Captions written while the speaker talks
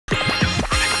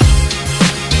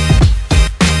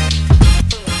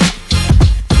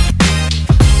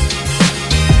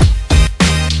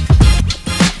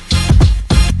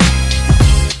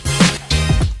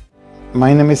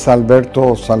My name is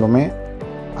Alberto Salome.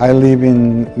 I live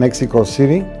in Mexico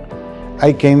City.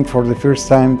 I came for the first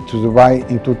time to Dubai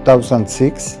in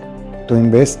 2006 to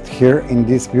invest here in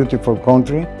this beautiful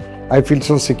country. I feel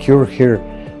so secure here,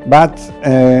 but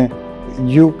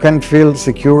you can feel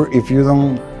secure if you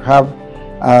don't have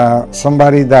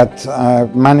somebody that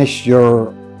manage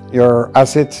your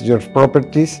assets, your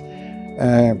properties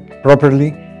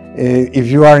properly, if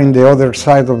you are in the other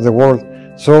side of the world.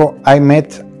 So I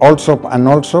met also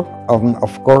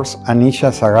of course,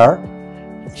 Anisha Sagar.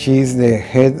 She is the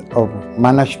head of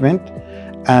management,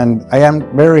 and I am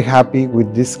very happy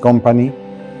with this company,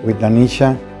 with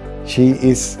Anisha. She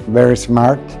is very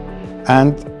smart,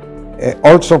 and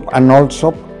also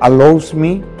allows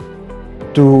me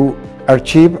to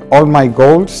achieve all my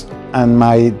goals and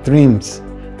my dreams.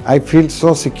 I feel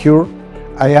so secure.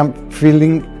 I am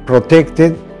feeling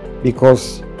protected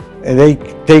because they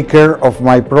take care of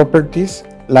my properties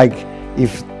like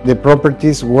if the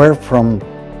properties were from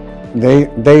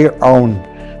their own.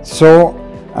 So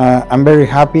I'm very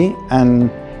happy, and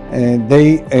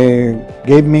they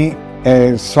gave me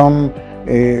some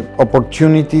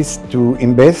opportunities to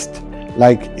invest,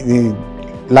 like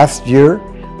last year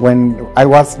when I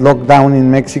was locked down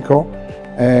in Mexico.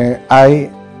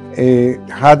 I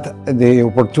had the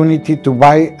opportunity to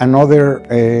buy another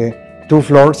 2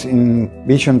 floors in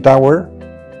Vision Tower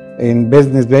in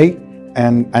Business Bay,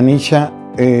 and Anisha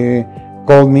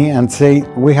called me and said,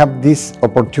 we have this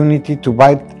opportunity to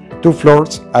buy 2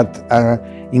 floors at an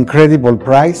incredible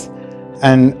price,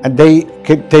 and they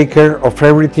can take care of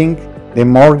everything, the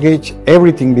mortgage,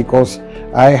 everything, because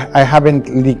I haven't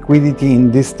liquidity in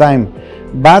this time.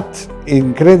 But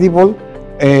incredible,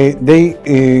 they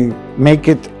make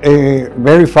it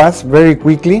very fast, very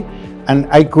quickly, and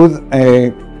I could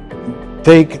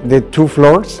take the 2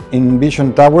 floors in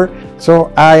Vision Tower.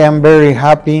 So I am very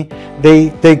happy.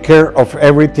 They take care of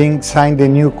everything, sign the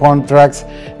new contracts.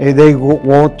 They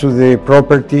go to the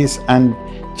properties and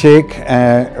check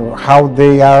how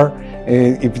they are,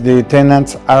 if the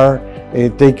tenants are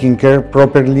taken care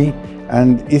properly,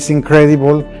 and it's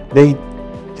incredible. They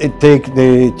take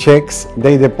the checks,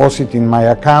 they deposit in my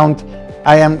account.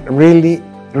 I am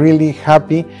really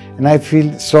happy, and I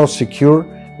feel so secure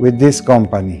with this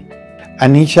company.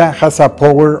 Anisha has a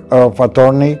power of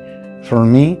attorney for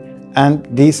me, and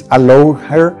this allows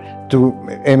her to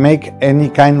make any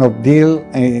kind of deal,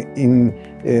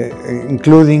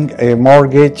 including a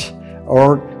mortgage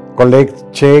or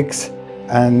collect checks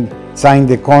and sign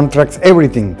the contracts,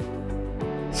 everything.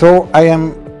 So I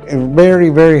am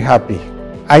very happy.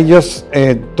 I just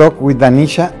talk with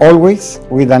Anisha, always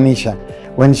with Anisha.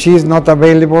 When she is not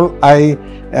available, I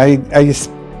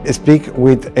speak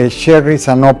with Sherry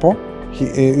Sanopo. He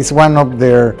is one of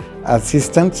their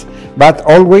assistants, but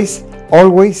always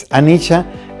Anisha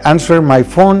answer my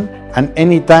phone, and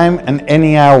any time and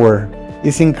any hour.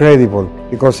 It's incredible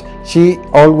because she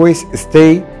always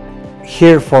stay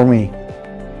here for me.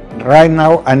 Right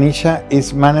now, Anisha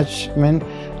is management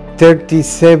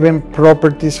 37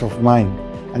 properties of mine,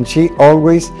 and she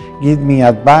always give me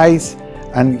advice,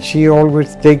 and she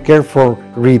always take care for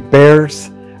repairs,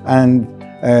 and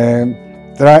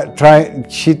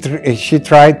she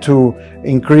tried to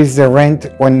increase the rent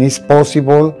when it's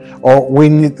possible, or we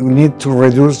need to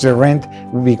reduce the rent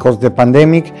because the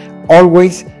pandemic.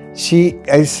 Always she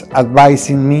is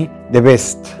advising me the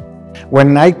best.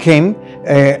 When I came,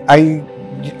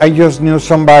 I just knew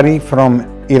somebody from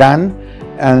Iran,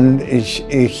 and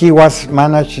he was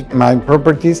managed my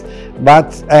properties,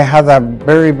 but I had a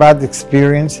very bad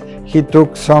experience. He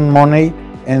took some money,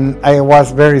 and I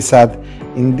was very sad.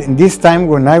 In this time,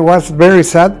 when I was very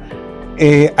sad,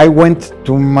 I went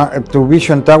to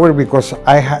Vision Tower because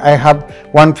I have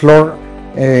 1 floor.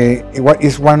 What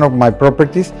is one of my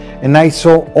properties, and I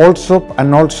saw Allsop,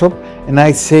 and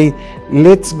I say,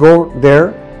 let's go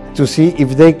there to see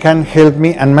if they can help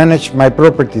me and manage my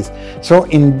properties. So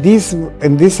in this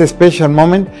special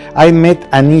moment, I met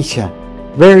Anisha,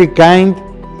 very kind,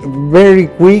 very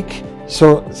quick.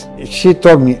 So she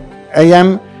told me, I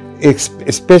am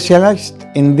specialized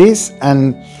in this,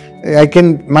 and I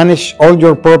can manage all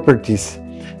your properties.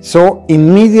 So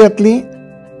immediately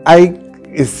I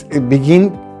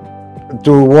begin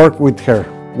to work with her,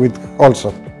 with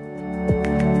Allsop.